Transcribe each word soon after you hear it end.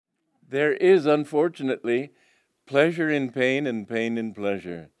There is, unfortunately, pleasure in pain and pain in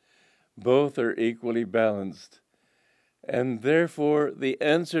pleasure. Both are equally balanced. And therefore, the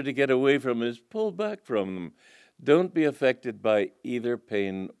answer to get away from them is pull back from them. Don't be affected by either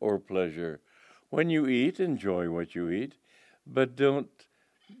pain or pleasure. When you eat, enjoy what you eat, but don't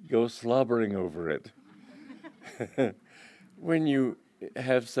go slobbering over it. When you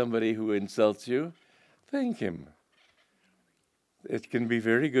have somebody who insults you, thank him. It can be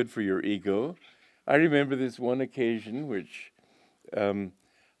very good for your ego. I remember this one occasion which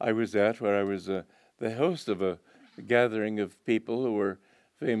I was at where I was the host of a gathering of people who were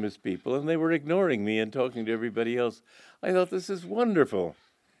famous people, and they were ignoring me and talking to everybody else. I thought, this is wonderful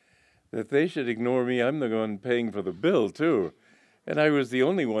that they should ignore me. I'm the one paying for the bill, too. And I was the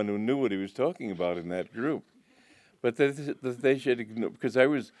only one who knew what he was talking about in that group. But that they should ignore, because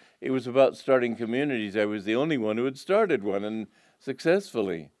it was about starting communities. I was the only one who had started one, and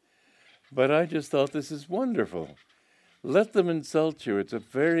successfully. But I just thought, this is wonderful. Let them insult you. It's a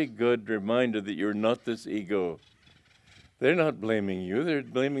very good reminder that you're not this ego. They're not blaming you. They're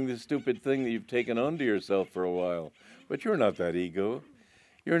blaming the stupid thing that you've taken onto yourself for a while. But you're not that ego.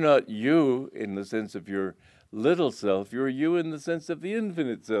 You're not you in the sense of your little self. You're you in the sense of the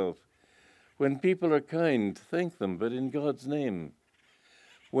infinite self. When people are kind, thank them, but in God's name.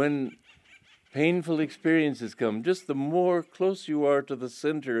 When painful experiences come, just the more close you are to the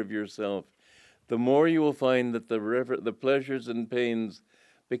center of yourself, the more you will find that the pleasures and pains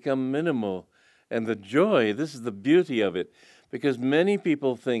become minimal. And the joy, this is the beauty of it, because many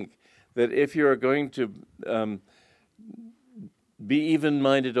people think that if you are going to be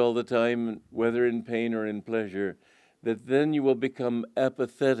even-minded all the time, whether in pain or in pleasure, that then you will become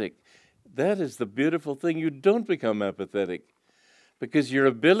apathetic. That is the beautiful thing. You don't become apathetic, because your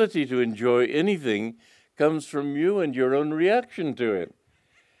ability to enjoy anything comes from you and your own reaction to it.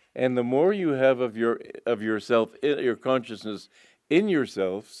 And the more you have of yourself, your consciousness in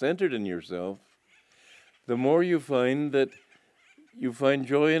yourself, centered in yourself, the more you find that you find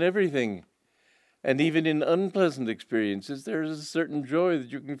joy in everything. And even in unpleasant experiences, there is a certain joy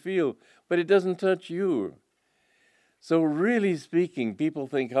that you can feel, but it doesn't touch you. So really speaking, people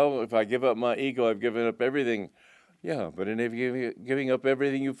think, oh, if I give up my ego, I've given up everything. Yeah, but in giving up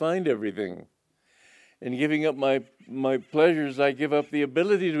everything, you find everything. In giving up my pleasures, I give up the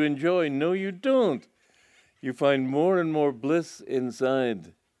ability to enjoy. No, you don't. You find more and more bliss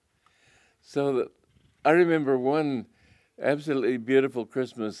inside. So that I remember one absolutely beautiful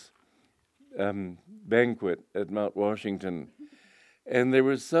Christmas banquet at Mount Washington. And there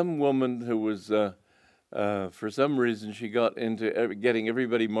was some woman who was, for some reason, she got into getting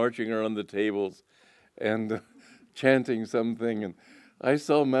everybody marching around the tables and chanting something. And I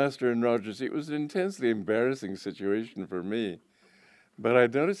saw Master and Rogers. It was an intensely embarrassing situation for me. But I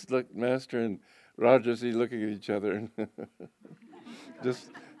noticed, look, Master and Rogers looking at each other and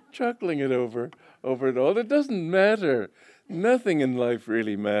just chuckling it over it all. It doesn't matter. Nothing in life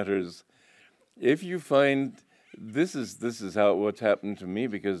really matters. If you find this is what's happened to me,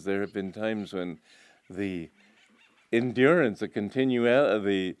 because there have been times when the endurance,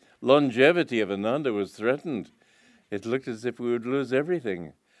 the longevity of Ananda was threatened. It looked as if we would lose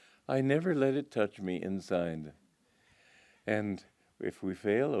everything. I never let it touch me inside. And if we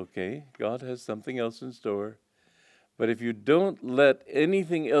fail, okay, God has something else in store. But if you don't let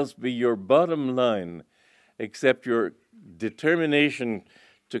anything else be your bottom line, except your determination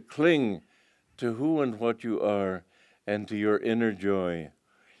to cling to who and what you are and to your inner joy,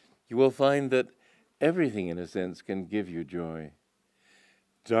 you will find that everything, in a sense, can give you joy.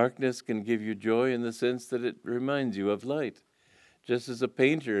 Darkness can give you joy in the sense that it reminds you of light, just as a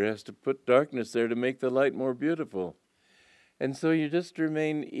painter has to put darkness there to make the light more beautiful. And so you just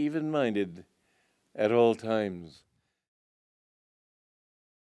remain even-minded at all times.